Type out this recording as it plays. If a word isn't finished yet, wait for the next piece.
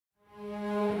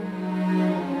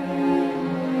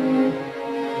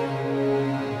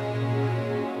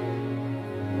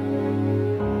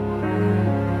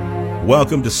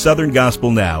welcome to Southern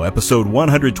Gospel Now, episode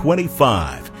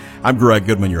 125. I'm Greg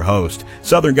Goodman, your host.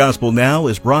 Southern Gospel Now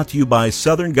is brought to you by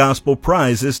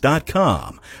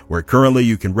SouthernGospelPrizes.com, where currently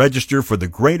you can register for the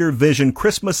Greater Vision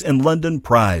Christmas in London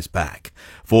prize pack.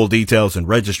 Full details and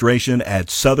registration at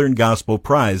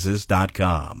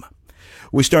SouthernGospelPrizes.com.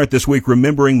 We start this week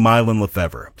remembering Mylon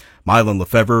LeFevre. Mylon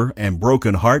LeFevre and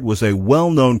Broken Heart was a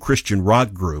well-known Christian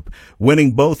rock group,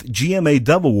 winning both GMA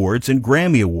Dove Awards and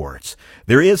Grammy Awards.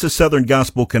 There is a Southern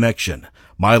Gospel connection.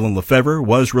 Mylon LeFevre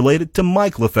was related to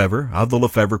Mike LeFevre of the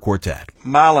LeFevre Quartet.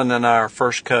 Mylon and I are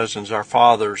first cousins. Our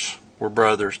fathers were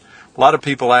brothers. A lot of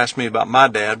people ask me about my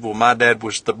dad. Well, my dad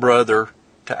was the brother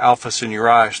to Alphas and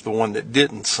Urias, the one that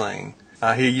didn't sing.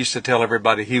 He used to tell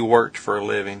everybody he worked for a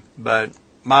living. But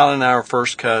Mylon and I are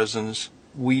first cousins.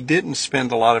 We didn't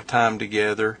spend a lot of time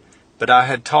together, but I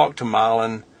had talked to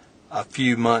Mylon a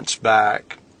few months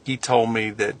back. He told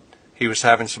me that he was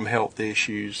having some health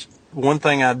issues. One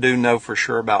thing I do know for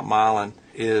sure about Mylon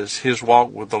is his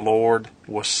walk with the Lord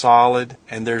was solid,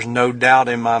 and there's no doubt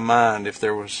in my mind if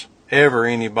there was ever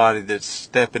anybody that's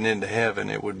stepping into heaven,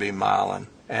 it would be Mylon.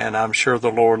 And I'm sure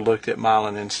the Lord looked at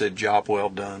Mylon and said, job well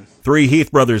done. Three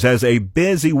Heath Brothers has a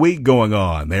busy week going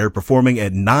on. They're performing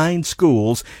at 9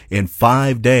 schools in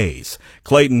 5 days.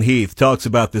 Clayton Heath talks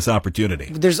about this opportunity.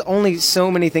 There's only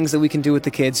so many things that we can do with the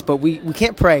kids, but we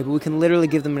can't pray, but we can literally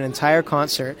give them an entire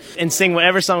concert and sing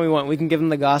whatever song we want. We can give them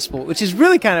the gospel, which is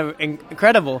really kind of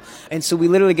incredible. And so we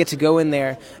literally get to go in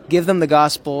there, give them the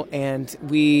gospel, and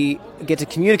we get to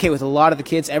communicate with a lot of the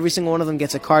kids. Every single one of them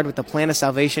gets a card with the plan of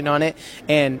salvation on it.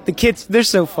 And the kids, they're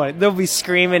so fun. They'll be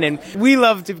screaming, and we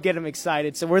love to get them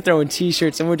excited. So we're throwing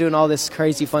T-shirts, and we're doing all this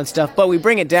crazy fun stuff. But we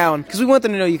bring it down because we want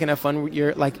them to know you can have fun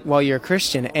while you're a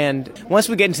Christian. And once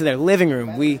we get into their living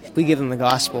room, we give them the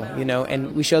gospel,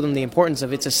 and we show them the importance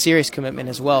of it's a serious commitment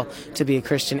as well to be a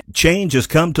Christian. Change has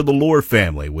come to the Lohr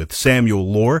family, with Samuel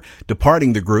Lohr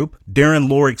departing the group. Darren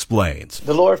Lohr explains.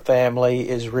 The Lohr family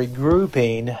is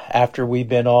regrouping after we've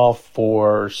been off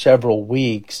for several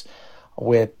weeks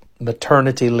with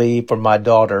maternity leave for my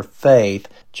daughter, Faith.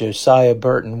 Josiah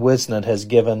Burton Wisnant has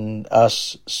given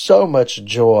us so much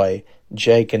joy.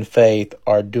 Jake and Faith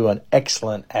are doing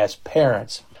excellent as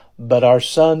parents. But our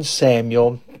son,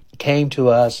 Samuel, came to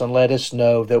us and let us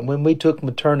know that when we took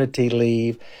maternity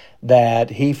leave, that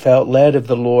he felt led of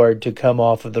the Lord to come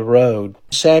off of the road.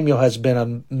 Samuel has been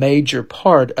a major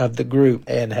part of the group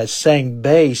and has sang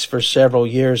bass for several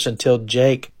years until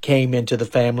Jake came into the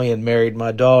family and married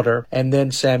my daughter. And then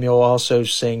Samuel also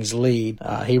sings lead.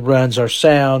 He runs our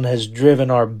sound, has driven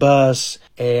our bus,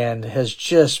 and has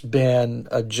just been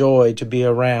a joy to be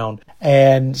around.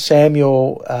 And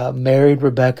Samuel married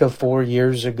Rebecca 4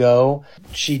 years ago.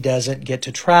 She doesn't get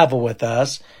to travel with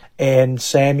us, and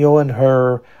Samuel and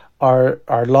her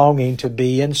are longing to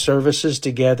be in services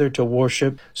together to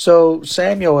worship. So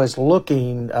Samuel is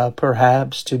looking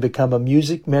perhaps to become a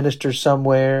music minister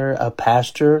somewhere, a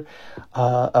pastor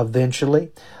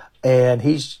eventually. And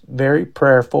he's very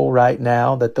prayerful right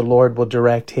now that the Lord will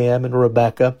direct him and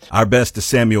Rebecca. Our best to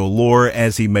Samuel Lohr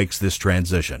as he makes this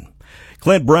transition.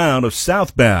 Clint Brown of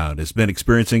Southbound has been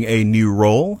experiencing a new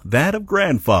role, that of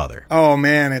grandfather. Oh,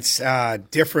 man, it's a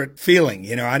different feeling.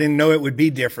 I didn't know it would be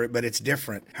different, but it's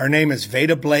different. Her name is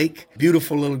Veda Blake,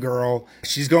 beautiful little girl.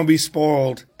 She's going to be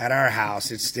spoiled at our house.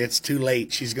 It's too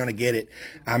late. She's going to get it.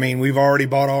 I mean, we've already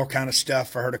bought all kind of stuff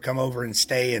for her to come over and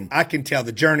stay, and I can tell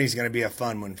the journey's going to be a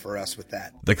fun one for us with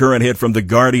that. The current hit from the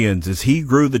Guardians is He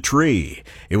Grew the Tree.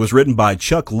 It was written by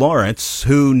Chuck Lawrence,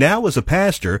 who now is a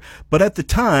pastor, but at the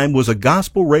time was a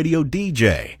gospel radio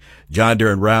DJ. John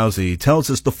Darren Rousey tells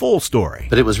us the full story.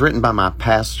 But it was written by my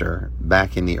pastor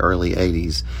back in the early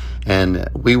 80s, and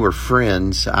we were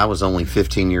friends. I was only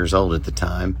 15 years old at the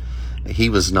time. He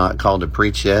was not called to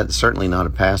preach yet, certainly not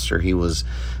a pastor. He was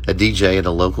a DJ at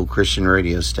a local Christian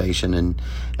radio station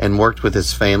and worked with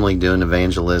his family doing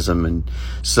evangelism. And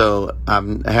so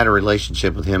I've had a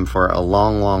relationship with him for a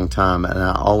long, long time, and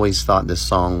I always thought this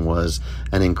song was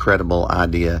an incredible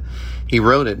idea. He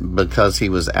wrote it because he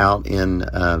was out in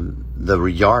the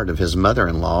yard of his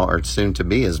mother-in-law, or soon to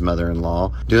be his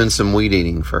mother-in-law, doing some weed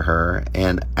eating for her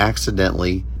and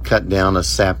accidentally cut down a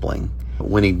sapling.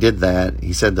 When he did that,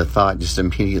 he said the thought just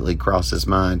immediately crossed his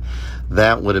mind.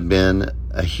 That would have been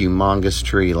a humongous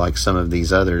tree like some of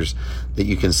these others that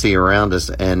you can see around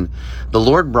us. And the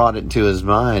Lord brought it to his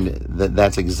mind that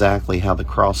that's exactly how the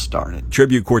cross started.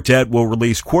 Tribute Quartet will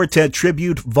release Quartet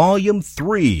Tribute Volume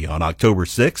 3 on October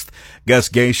 6th. Gus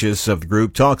Gacious of the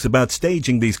group talks about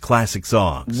staging these classic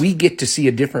songs. We get to see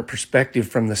a different perspective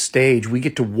from the stage. We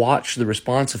get to watch the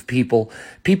response of people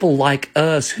like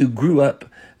us who grew up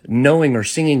knowing or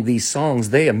singing these songs,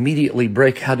 they immediately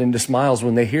break out into smiles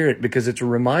when they hear it because it's a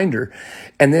reminder.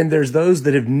 And then there's those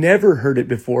that have never heard it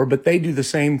before, but they do the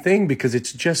same thing because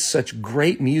it's just such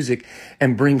great music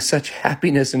and brings such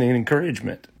happiness and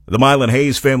encouragement. The Mylon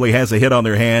Hayes family has a hit on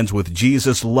their hands with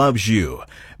Jesus Loves You.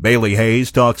 Bailey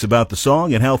Hayes talks about the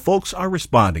song and how folks are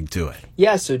responding to it.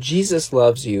 Yeah, so Jesus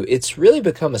Loves You. It's really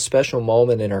become a special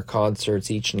moment in our concerts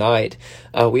each night.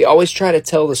 We always try to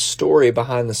tell the story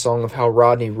behind the song of how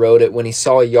Rodney wrote it when he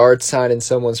saw a yard sign in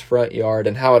someone's front yard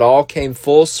and how it all came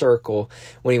full circle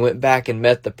when he went back and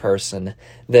met the person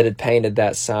that had painted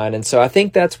that sign. And so I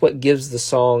think that's what gives the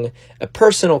song a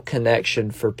personal connection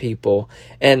for people.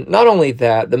 And not only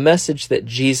that, the message that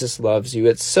Jesus loves you,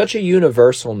 it's such a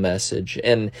universal message,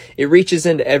 and it reaches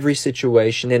into every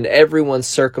situation and everyone's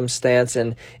circumstance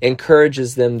and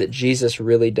encourages them that Jesus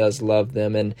really does love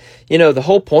them. And, you know, the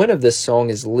whole point of this song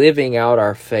is living out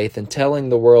our faith and telling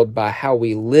the world by how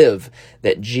we live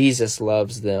that Jesus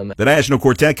loves them. The National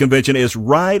Quartet Convention is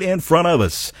right in front of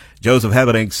us. Joseph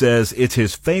Habedank says it's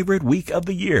his favorite week of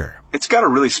the year. It's got a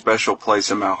really special place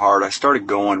in my heart. I started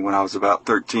going when I was about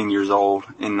 13 years old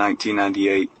in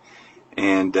 1998.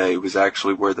 And it was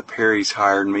actually where the Perrys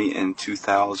hired me in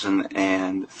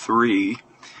 2003.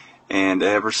 And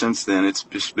ever since then, it's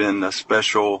just been a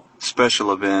special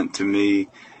event to me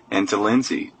and to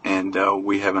Lindsay. And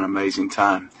we have an amazing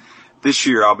time. This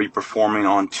year, I'll be performing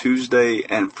on Tuesday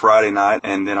and Friday night.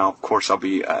 And then, I'll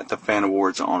be at the Fan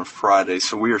Awards on Friday.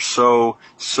 So we are so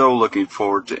looking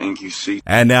forward to NQC.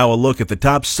 And now a look at the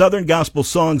top Southern Gospel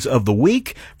songs of the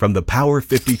week from the Power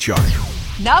 50 chart.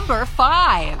 Number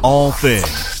 5. All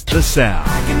Things, The Sound.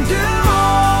 I can do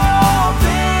all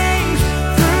things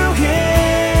through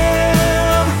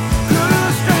Him who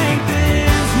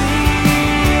strengthens me.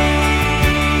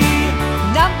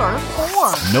 Number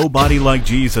 4. Nobody Like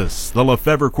Jesus, the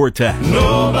LeFevre Quartet.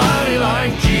 Nobody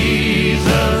like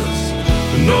Jesus,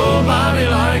 nobody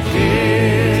like Him.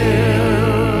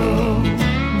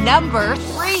 Number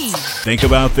 3. Think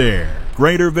About There,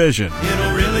 Greater Vision.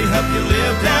 It'll really help you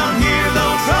live down here.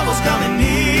 Trouble's coming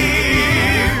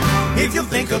near if you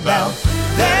think about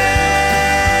there.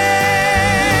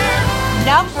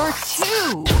 Number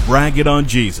 2. Bragging on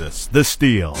Jesus, The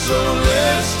Steel. So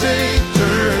let's take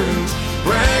turns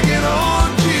bragging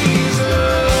on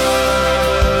Jesus.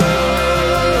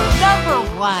 Number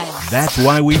 1. That's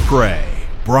Why We Pray,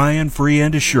 Brian Free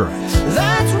and Assurance.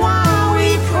 That's why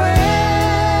we pray.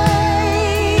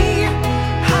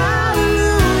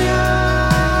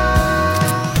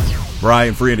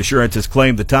 Brian Free and Assurance has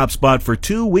claimed the top spot for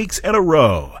 2 weeks in a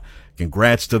row.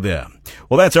 Congrats to them.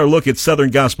 Well, that's our look at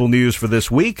Southern Gospel News for this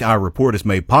week. Our report is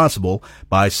made possible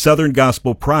by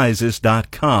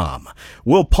SouthernGospelPrizes.com.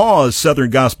 We'll pause Southern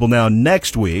Gospel Now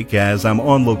next week as I'm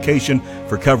on location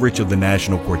for coverage of the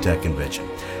National Quartet Convention.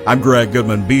 I'm Greg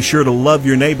Goodman. Be sure to love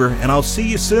your neighbor, and I'll see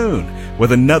you soon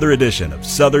with another edition of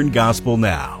Southern Gospel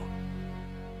Now.